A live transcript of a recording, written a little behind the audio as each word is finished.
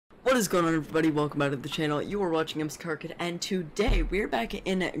What is going on, everybody? Welcome back to the channel. You are watching Karkid, and today we're back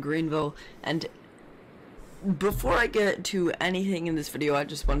in Greenville. And before I get to anything in this video, I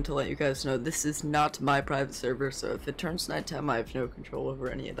just wanted to let you guys know this is not my private server, so if it turns nighttime, I have no control over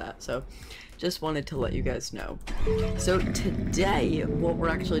any of that. So just wanted to let you guys know. So today, what we're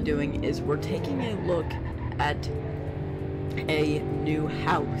actually doing is we're taking a look at a new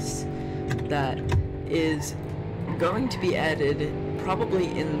house that is going to be added probably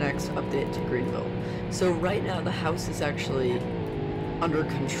in the next update to Greenville. So right now the house is actually under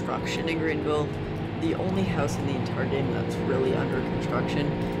construction in Greenville. The only house in the entire game that's really under construction.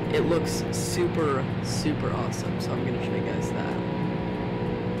 It looks super awesome, so I'm gonna show you guys that.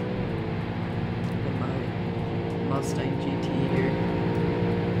 In my Mustang GT here.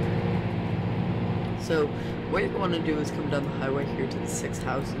 So what you're going to do is come down the highway here to the 6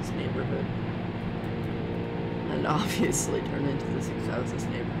 Houses neighborhood. And obviously turn into the 6 Houses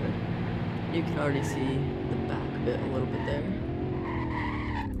neighborhood. You can already see the back of it a little bit there.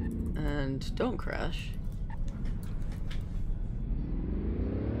 And don't crash.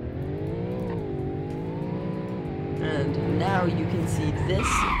 And now you can see this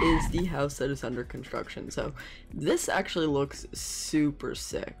is the house that is under construction. So this actually looks super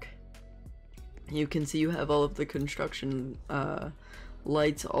sick. You can see you have all of the construction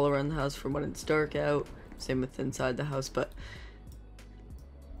lights all around the house from when it's dark out. Same with inside the house, but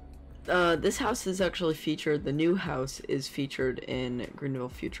this house is actually featured, the new house is featured in Greenville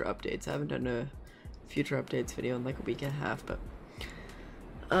future updates. I haven't done a future updates video in like a week and a half, but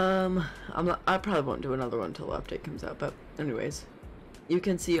I probably won't do another one until the update comes out. But anyways, you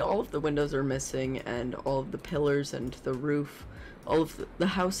can see all of the windows are missing and all of the pillars and the roof. All of the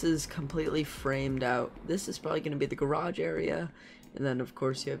house is completely framed out. This is probably going to be the garage area. And then of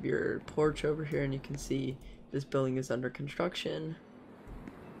course you have your porch over here, and you can see this building is under construction.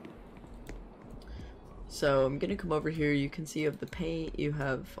 So I'm gonna come over here. You can see you have the paint, you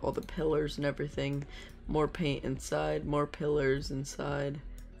have all the pillars and everything. More paint inside, more pillars inside.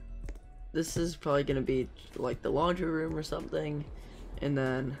 This is probably gonna be like the laundry room or something. And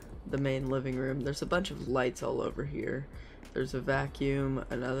then the main living room. There's a bunch of lights all over here. There's a vacuum,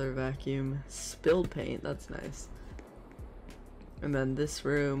 another vacuum, spilled paint, that's nice. And then this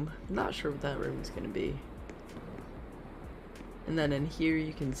room, I'm not sure what that room is going to be. And then in here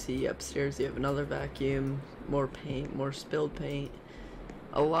you can see upstairs you have another vacuum, more paint, more spilled paint,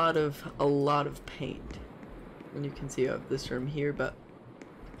 a lot of paint. And you can see you have this room here, but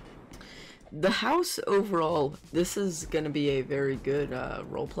the house overall, this is going to be a very good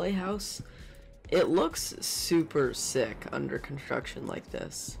roleplay house. It looks super sick under construction like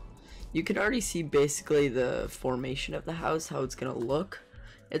this. You can already see basically the formation of the house, how it's going to look.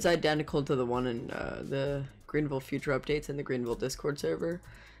 It's identical to the one in the Greenville future updates in the Greenville Discord server.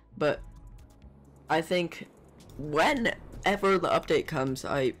 But I think whenever the update comes,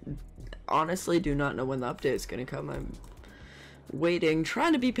 I honestly do not know when the update is going to come. I'm waiting,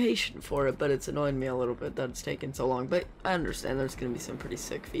 trying to be patient for it, but it's annoying me a little bit that it's taken so long. But I understand there's going to be some pretty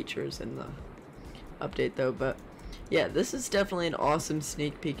sick features in the update though. But yeah, this is definitely an awesome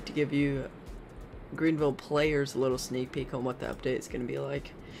sneak peek to give you Greenville players a little sneak peek on what the update is going to be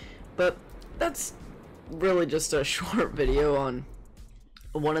like. But that's really just a short video on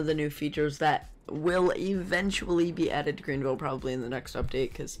one of the new features that will eventually be added to Greenville, probably in the next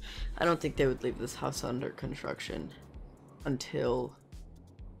update, because I don't think they would leave this house under construction until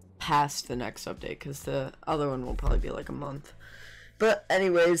past the next update, because the other one will probably be like a month. But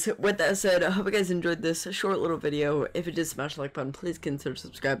anyways, with that said, I hope you guys enjoyed this short little video. If you did, smash the like button. Please consider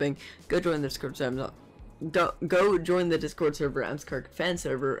subscribing. Go join the Discord server. Go join the Discord server, Karkid fan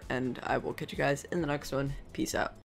server, and I will catch you guys in the next one. Peace out.